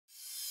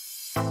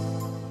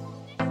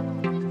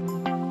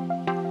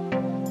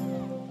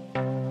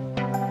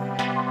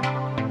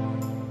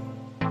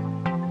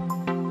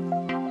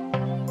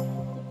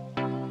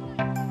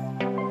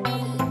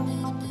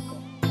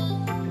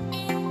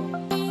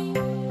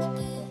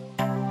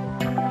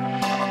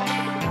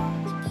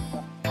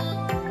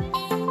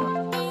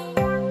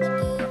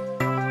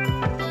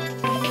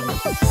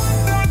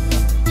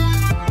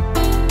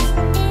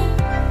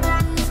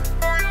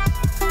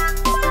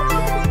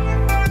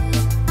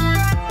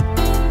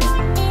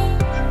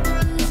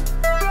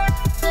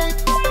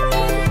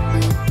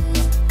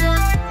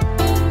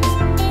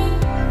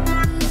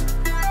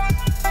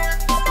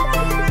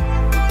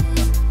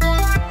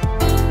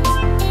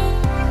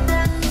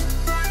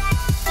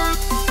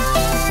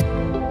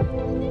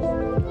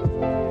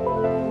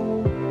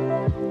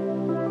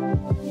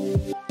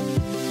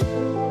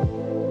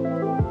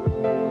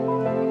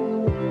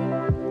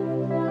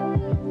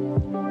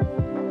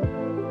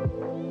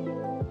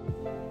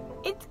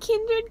It's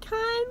Kindred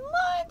Kind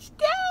launch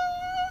day!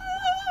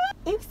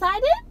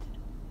 Excited?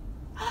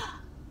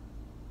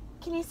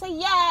 Can you say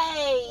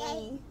yay?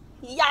 Yay!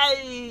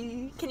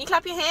 Yay! Can you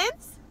clap your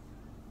hands?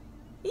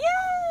 Yay!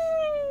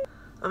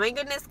 Oh my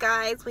goodness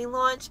guys, we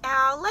launch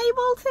our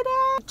label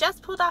today.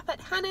 Just pulled up at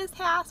Hannah's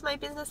house, my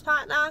business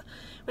partner. I'm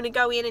going to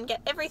go in and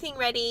get everything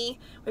ready.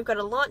 We've got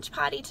a launch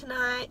party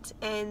tonight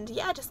and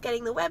yeah, just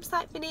getting the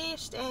website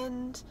finished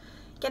and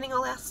getting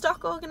all our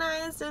stock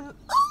organised and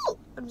oh,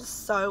 I'm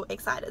just so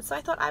excited. So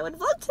I thought I would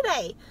vlog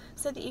today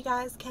so that you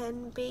guys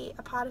can be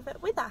a part of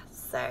it with us.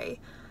 So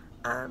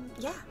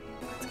yeah,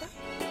 let's go.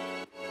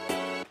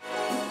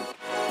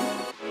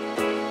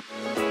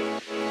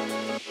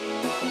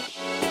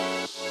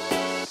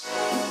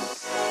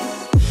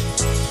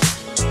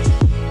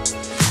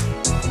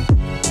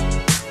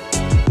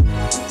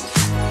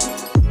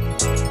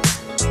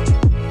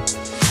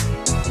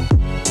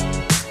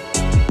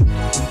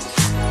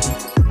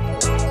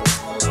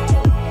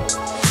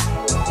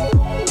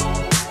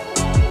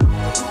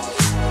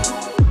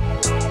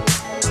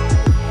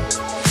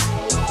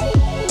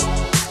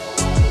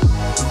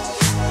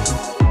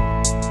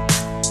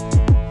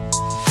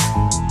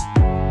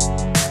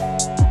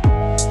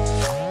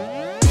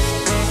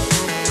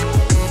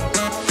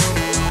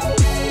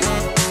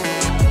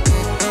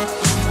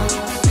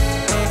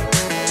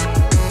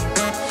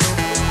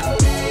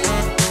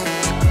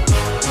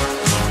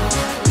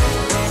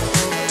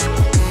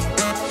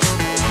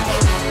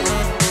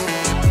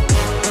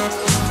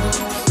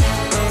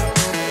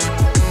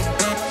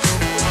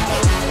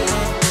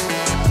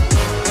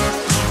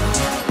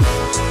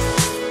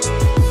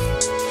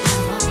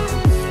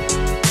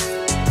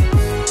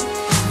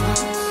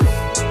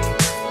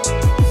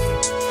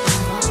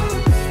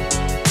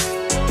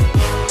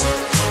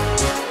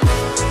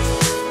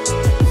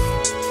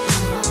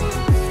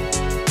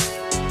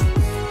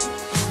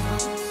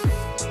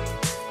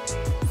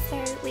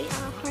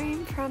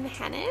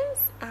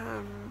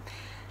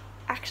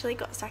 Actually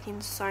got stuck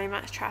in so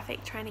much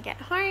traffic trying to get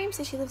home.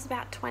 So she lives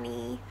about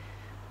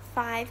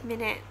 25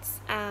 minutes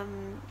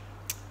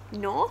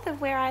north of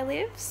where I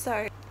live,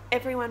 so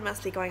everyone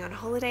must be going on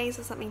holidays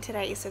or something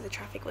today, so the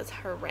traffic was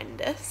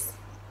horrendous.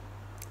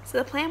 So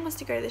the plan was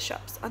to go to the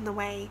shops on the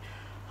way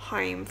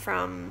home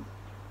from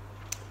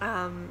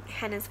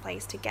Hannah's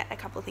place to get a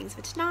couple of things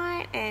for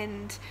tonight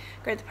and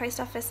go to the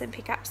post office and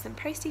pick up some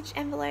postage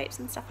envelopes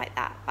and stuff like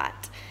that,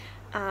 but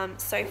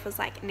Soph was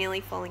like nearly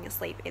falling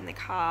asleep in the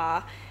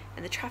car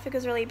and the traffic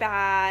was really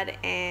bad,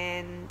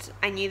 and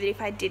I knew that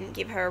if I didn't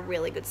give her a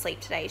really good sleep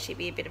today, she'd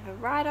be a bit of a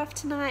write-off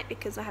tonight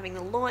because we're having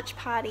the launch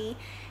party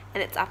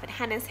and it's up at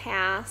Hannah's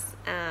house.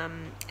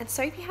 And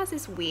Sophie has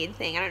this weird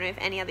thing, I don't know if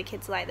any other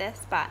kids are like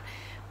this, but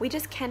we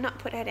just cannot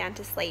put her down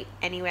to sleep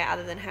anywhere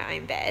other than her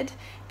own bed,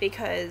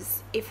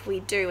 because if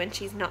we do and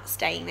she's not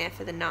staying there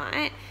for the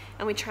night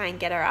and we try and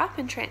get her up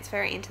and transfer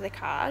her into the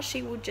car,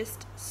 she will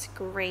just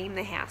scream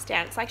the house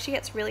down. It's like she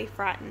gets really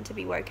frightened to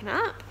be woken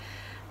up.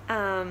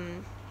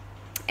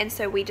 And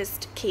so we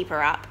just keep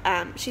her up.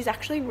 She's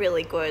actually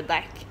really good,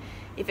 like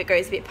if it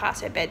goes a bit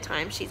past her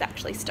bedtime, she's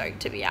actually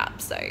stoked to be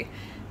up. So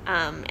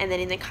and then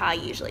in the car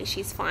usually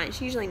she's fine.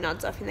 She usually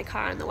nods off in the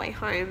car on the way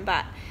home,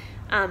 but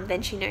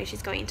then she knows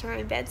she's going into her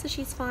own bed, so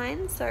she's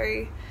fine.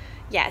 So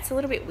yeah, it's a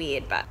little bit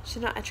weird, but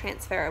she's not a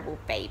transferable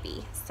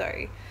baby,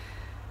 so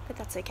but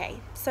that's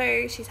okay.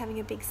 So she's having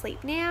a big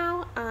sleep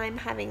now. I'm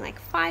having like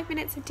 5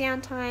 minutes of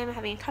downtime,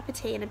 having a cup of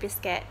tea and a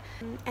biscuit,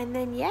 and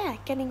then yeah,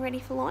 getting ready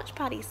for launch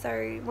party.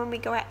 So when we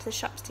go out to the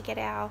shops to get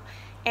our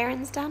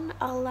errands done,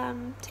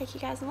 I'll take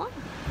you guys along.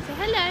 So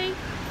hello.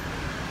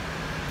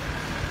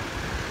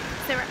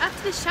 So we're up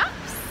to the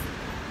shops,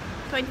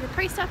 going to the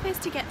post office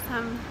to get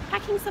some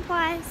packing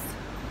supplies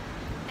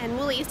and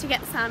Woolies to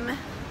get some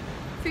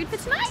food for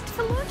tonight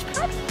for launch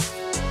party.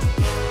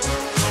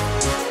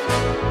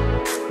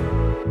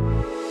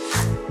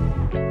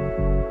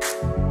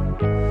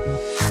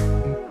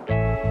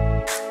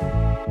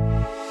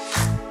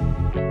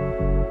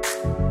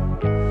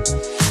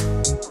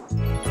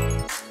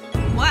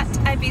 What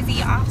a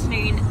busy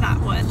afternoon that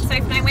was. So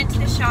when I went to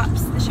the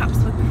shops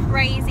were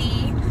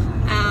crazy.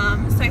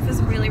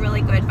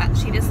 but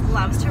she just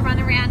loves to run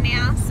around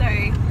now, so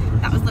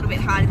that was a little bit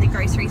hard in the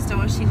grocery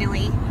store. She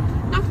nearly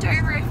knocked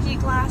over a few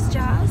glass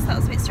jars. That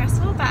was a bit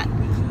stressful, but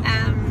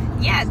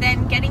yeah,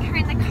 then getting her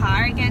in the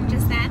car again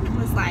just then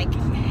was like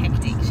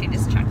hectic. She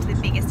just chucked the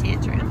biggest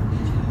tantrum,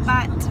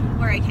 but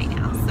we're okay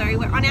now. So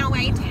we're on our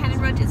way to Hannah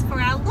Rogers for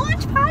our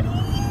launch party,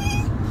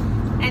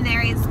 and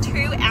there is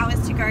 2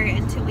 hours to go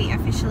until we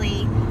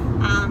officially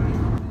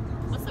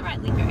what's the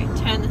right lingo?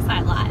 Turn the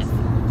site live,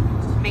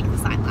 make the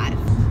site live.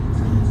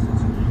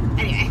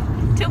 Anyway,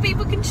 till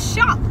people can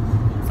shop.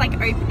 It's like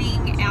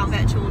opening our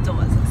virtual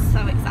doors. It's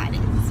so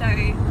exciting. So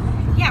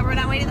yeah, we're on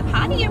our way to the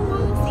party and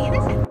we'll see you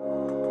there.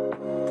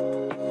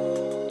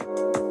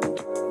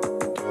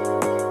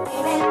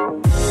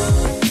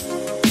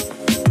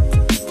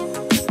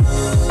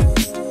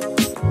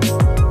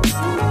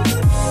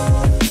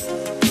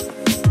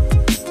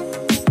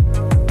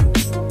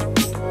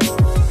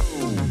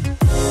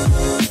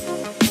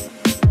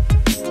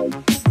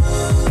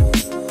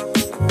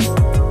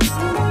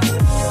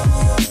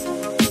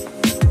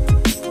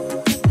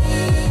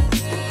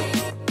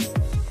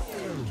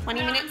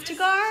 20 minutes to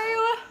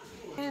go,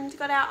 and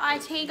got our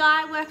IT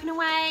guy working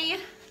away.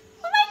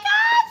 Oh my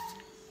gosh!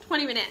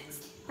 20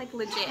 minutes, like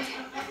legit.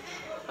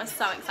 We're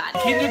so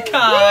excited. Kindred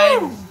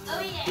Kind. Oh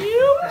yeah.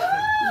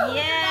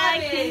 Yeah,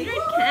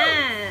 Kindred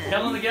Kind.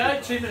 Come on the go,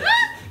 2 minutes.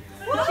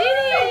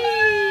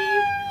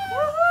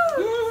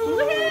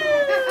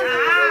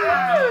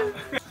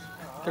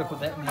 Gotta put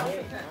that in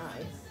there.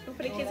 We'll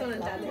put a kiss on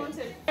and dad.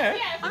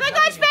 Oh my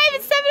gosh, babe,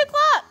 it's 7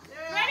 o'clock.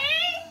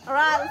 Ready?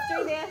 Alright, let's do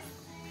this.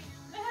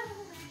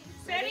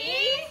 Ready?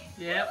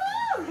 Yep.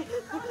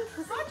 Roger, come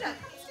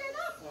stand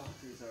up.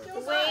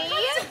 We are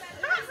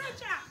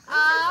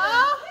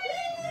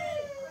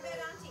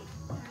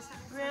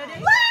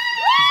ready.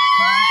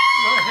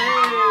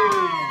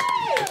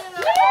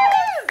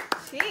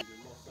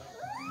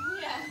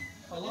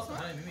 I lost my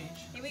home image.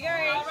 Here we go.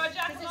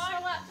 Roger, does it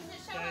show up? Does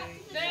it show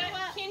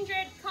up?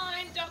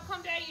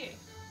 kindredkind.com.au.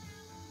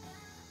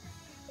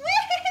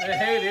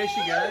 Hey, there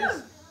she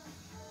goes.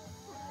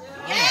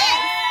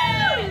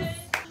 Yes!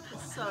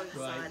 So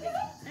exciting.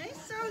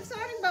 It's so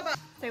exciting, Bubba.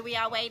 So we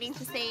are waiting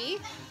to see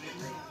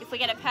if we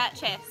get a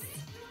purchase.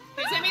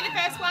 Who's going to be the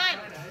first one?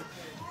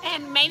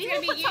 And maybe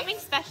we'll put something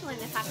special in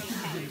this happy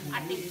cake. I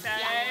think so.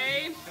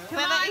 Yeah.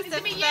 Whoever is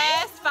the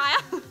first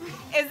buyer,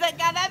 is it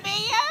gonna be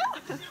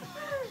you?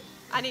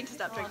 I need to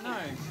stop drinking. No.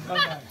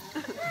 Okay.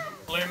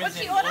 What's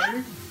the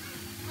order?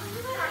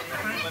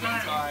 Lemon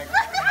Tiger.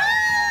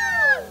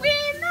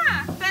 Winner!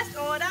 First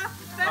order.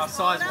 First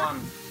Size order.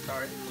 1.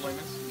 Sorry,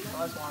 lemons.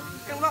 Size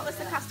 1. And what was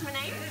the customer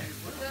name?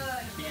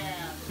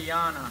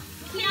 Kiana.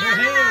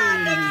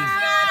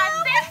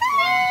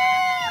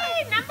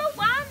 Number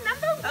one.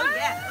 Oh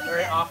yeah.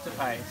 Very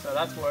afterpay, so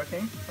that's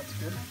working. That's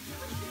good.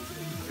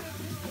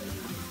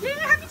 Yeah,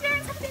 happy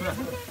dance.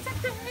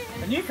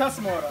 A new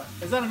custom order.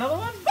 Is that another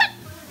one?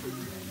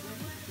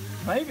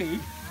 Maybe.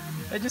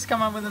 They just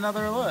come up with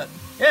another alert.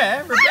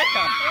 Yeah,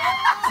 Rebecca.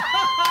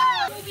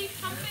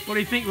 What do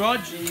you think, Rog?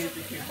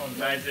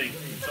 Amazing.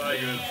 So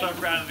good. So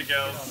proud of the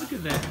girls. Look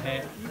at that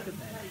hat. Look at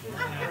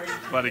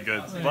that. Bloody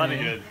good. Bloody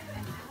good.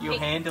 You'll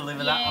hand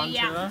deliver that onto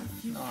her?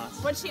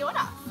 Nice. What'd she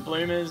order?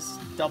 Bloomers,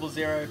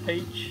 00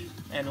 peach,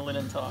 and a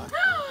linen tie.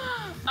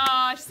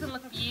 Oh, she's gonna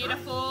look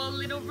beautiful,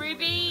 little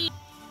Ruby.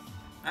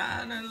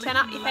 Turn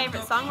up your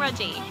favourite song,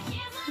 Rogie.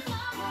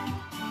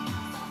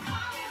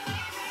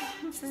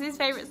 This is his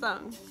favourite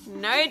song.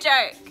 No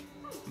joke.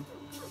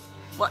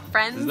 What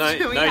friends do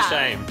we have? No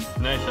shame.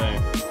 No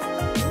shame.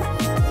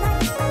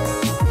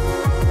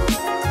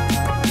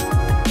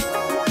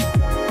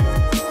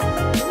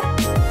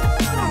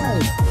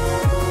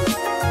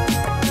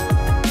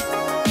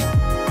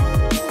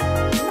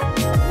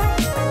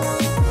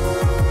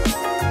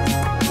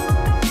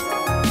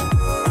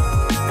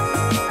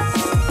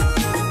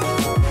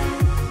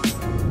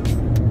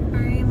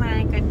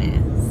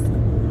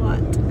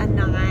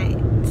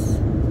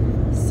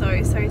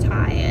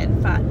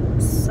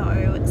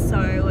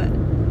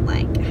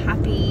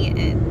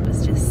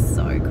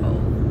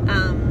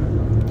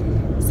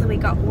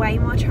 Way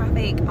more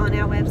traffic on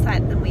our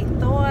website than we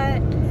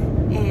thought,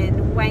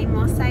 and way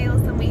more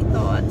sales than we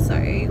thought, so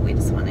we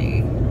just want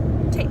to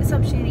take this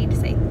opportunity to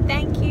say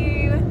thank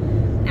you.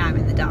 Now I'm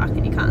in the dark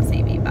and you can't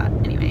see me, but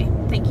anyway,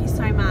 thank you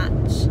so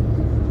much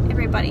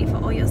everybody for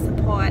all your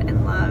support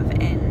and love,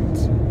 and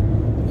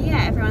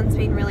yeah, everyone's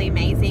been really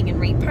amazing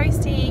and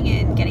reposting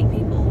and getting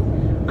people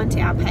onto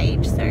our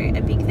page, so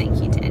a big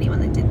thank you to anyone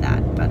that did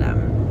that. But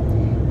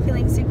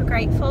feeling super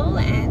grateful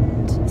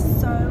and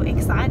so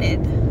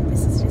excited.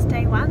 This is just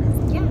day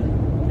 1. Yeah,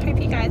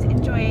 hope you guys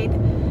enjoyed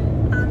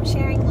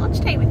sharing launch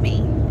day with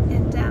me,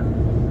 and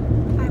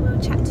I will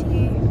chat to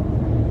you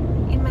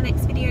in my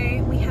next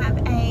video. We have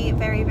a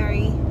very,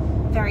 very,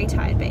 very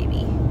tired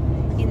baby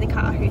in the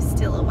car who's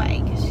still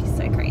awake. She's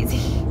so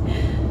crazy.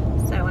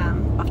 So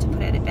off to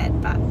put her to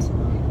bed, but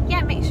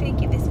yeah, make sure you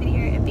give this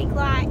video a big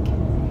like,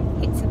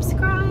 hit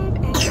subscribe,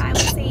 and I will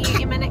see you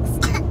in my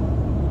next